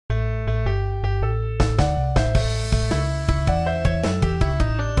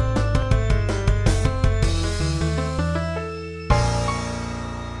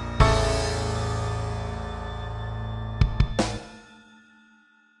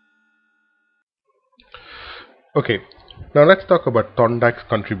Okay, now let's talk about Thorndike's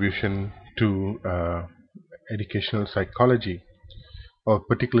contribution to educational psychology, or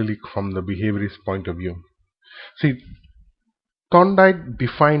particularly from the behaviorist point of view. See, Thorndike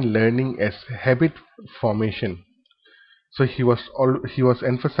defined learning as habit formation. So he was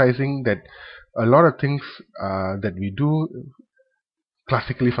emphasizing that a lot of things that we do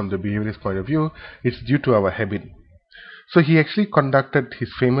classically from the behaviorist point of view, it's due to our habit. So he actually conducted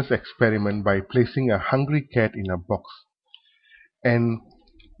his famous experiment by placing a hungry cat in a box, and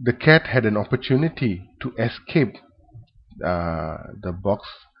the cat had an opportunity to escape the box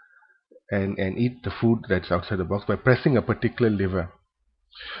and eat the food that's outside the box by pressing a particular lever.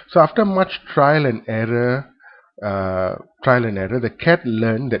 So after much the cat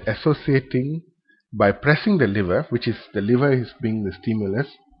learned that associating by pressing the lever, which is the lever is being the stimulus,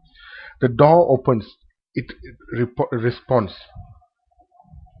 the door opens. It responds.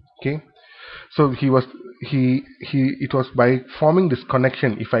 Okay, so he it was by forming this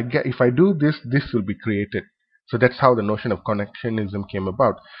connection. If I do this, this will be created. So that's how the notion of connectionism came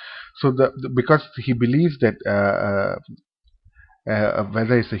about. So because he believes that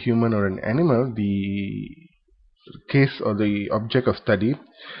whether it's a human or an animal, the case or the object of study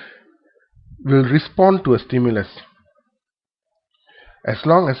will respond to a stimulus as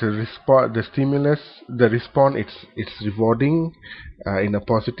long as the stimulus, the response, it's rewarding in a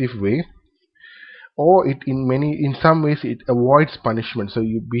positive way, or in some ways it avoids punishment. So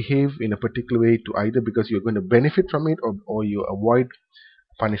you behave in a particular way to either because you're going to benefit from it, or you avoid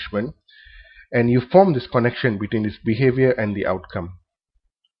punishment, and you form this connection between this behavior and the outcome.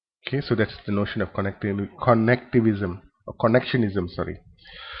 Okay, so that's the notion of connectivism or connectionism, sorry.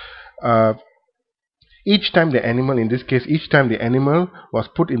 uh, each time the animal was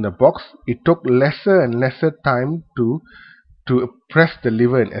put in the box, it took lesser and lesser time to press the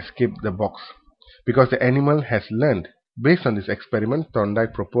lever and escape the box, because the animal has learned. Based on this experiment,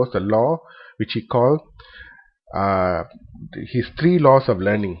 Thorndike proposed a law which he called uh, his three laws of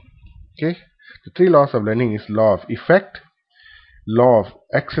learning. Okay, the three laws of learning is law of effect, law of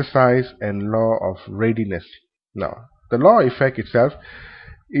exercise, and law of readiness. Now, the law of effect itself,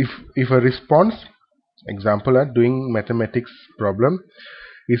 if a response, example, doing mathematics problem,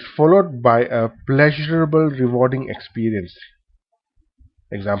 is followed by a pleasurable rewarding experience.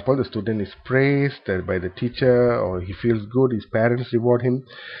 Example, the student is praised by the teacher, or he feels good, his parents reward him.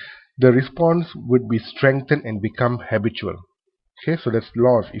 The response would be strengthened and become habitual. Okay, so that's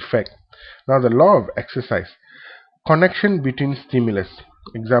law of effect. Now the law of exercise, connection between stimulus,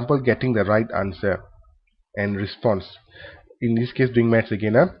 example, getting the right answer, and response. In this case, doing maths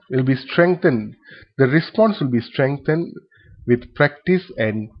again, will be strengthened. The response will be strengthened with practice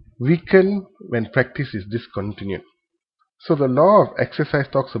and weakened when practice is discontinued. So the law of exercise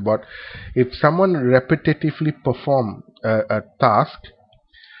talks about if someone repetitively perform a task,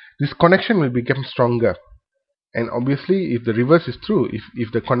 this connection will become stronger. And obviously, if the reverse is true,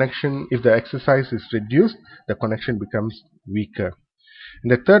 if the exercise is reduced, the connection becomes weaker.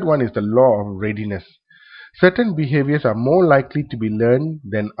 And the third one is the law of readiness. Certain behaviors are more likely to be learned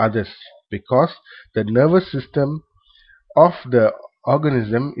than others because the nervous system of the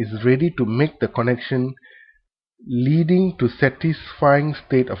organism is ready to make the connection, leading to satisfying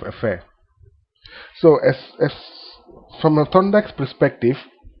state of affair. So as from a Thorndike's perspective,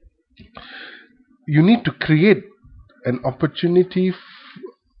 you need to create an opportunity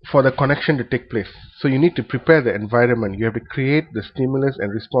for the connection to take place. So you need to prepare the environment. You have to create the stimulus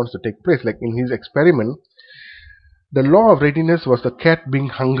and response to take place. Like in his experiment, the law of readiness was the cat being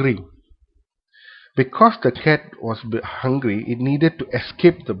hungry. Because the cat was hungry, it needed to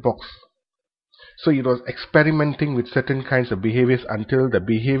escape the box. So it was experimenting with certain kinds of behaviors until the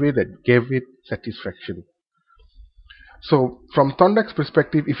behavior that gave it satisfaction. So from Thorndike's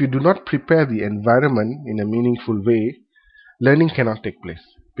perspective, if you do not prepare the environment in a meaningful way, learning cannot take place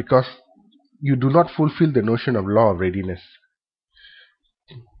because you do not fulfill the notion of law of readiness.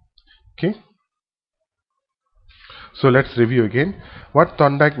 Okay, so let's review again. What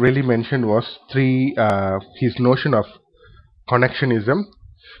Thorndike really mentioned was his notion of connectionism.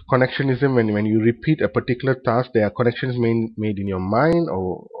 Connectionism, when you repeat a particular task, there are connections made in your mind,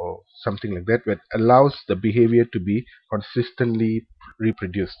 or something like that, that allows the behavior to be consistently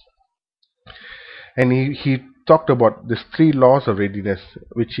reproduced. And he talked about these three laws of readiness,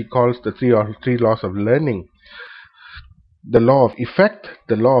 which he calls the three laws of learning: the law of effect,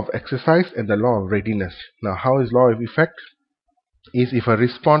 the law of exercise, and the law of readiness. Now, how is law of effect? Is if a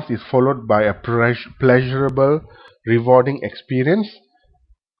response is followed by a pleasurable, rewarding experience,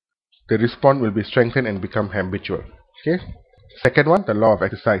 the response will be strengthened and become habitual. Okay. Second one, the law of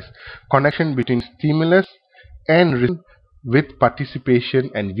exercise: connection between stimulus and with participation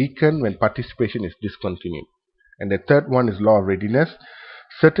and weaken when participation is discontinued. And the third one is law of readiness.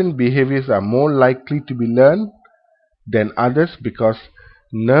 Certain behaviors are more likely to be learned than others because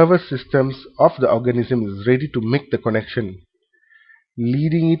nervous systems of the organism is ready to make the connection,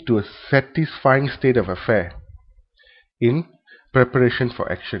 leading it to a satisfying state of affair in preparation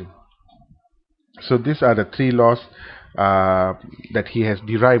for action. So these are the three laws that he has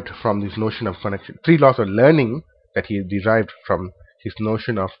derived from this notion of connection. Three laws of learning that he derived from his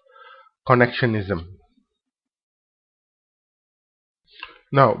notion of connectionism.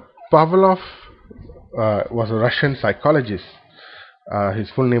 Now, Pavlov was a Russian psychologist. His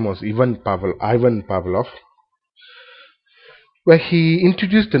full name was Ivan Pavlov, where he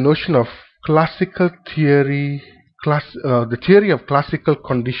introduced the notion of the theory of classical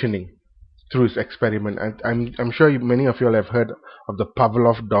conditioning through his experiment. I'm sure many of you all have heard of the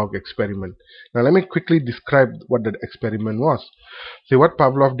Pavlov dog experiment. Now let me quickly describe what that experiment was. So what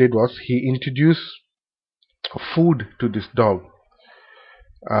Pavlov did was he introduced food to this dog.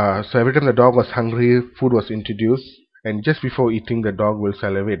 So every time the dog was hungry, food was introduced, and just before eating, the dog will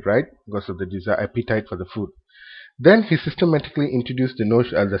salivate, right, because of the desire, appetite for the food. Then he systematically introduced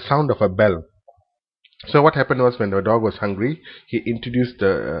the sound of a bell. So what happened was when the dog was hungry, he introduced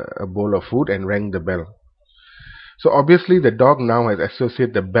a bowl of food and rang the bell. So obviously the dog now has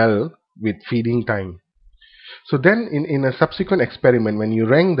associated the bell with feeding time. So then in a subsequent experiment, when you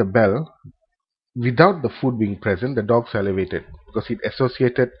rang the bell, without the food being present, the dog salivated because it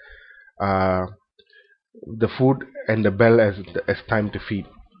associated the food and the bell as time to feed.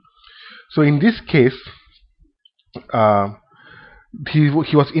 So in this case, he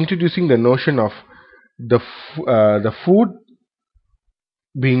was introducing the notion of the food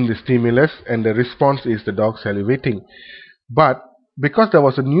being the stimulus and the response is the dog salivating. But because there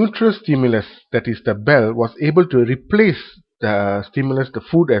was a neutral stimulus, that is the bell, was able to replace the stimulus, the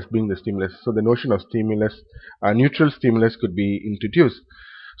food, as being the stimulus. So the notion of stimulus, neutral stimulus, could be introduced.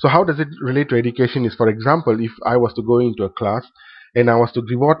 So how does it relate to education is, for example, if I was to go into a class and I was to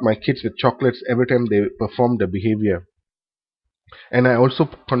reward my kids with chocolates every time they perform the behavior, and I also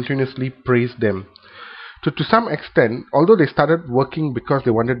continuously praise them. So to some extent, although they started working because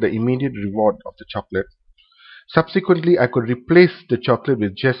they wanted the immediate reward of the chocolate, subsequently I could replace the chocolate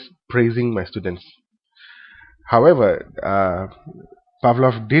with just praising my students. However,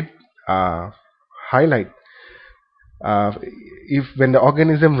 Pavlov did highlight if when the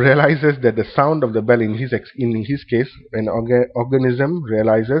organism realizes that the sound of the bell, in his case, when organism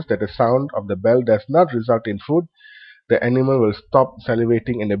realizes that the sound of the bell does not result in food, the animal will stop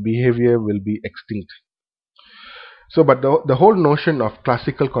salivating and the behavior will be extinct. So, but the whole notion of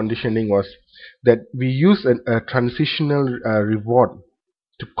classical conditioning was that we use a transitional reward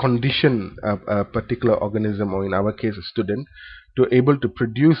to condition a particular organism, or in our case a student, to able to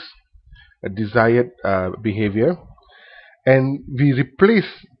produce a desired behavior, and we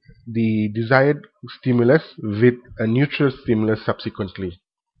replace the desired stimulus with a neutral stimulus subsequently.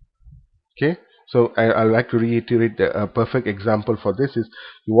 Okay, so I like to reiterate a perfect example for this is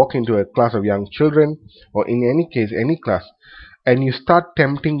you walk into a class of young children, or in any case any class, and you start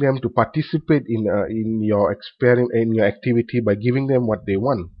tempting them to participate in your experiment, in your activity, by giving them what they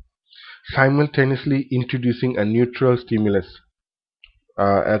want, simultaneously introducing a neutral stimulus.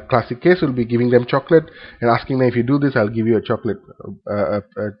 A classic case will be giving them chocolate and asking them, if you do this, I'll give you a chocolate, a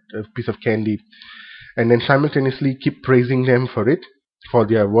piece of candy, and then simultaneously keep praising them for it, for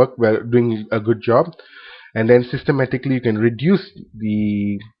their work, well, doing a good job, and then systematically you can reduce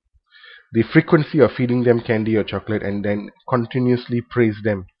the frequency of feeding them candy or chocolate, and then continuously praise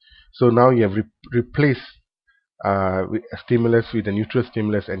them. So now you have replaced a stimulus with a neutral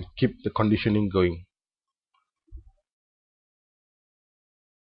stimulus and keep the conditioning going.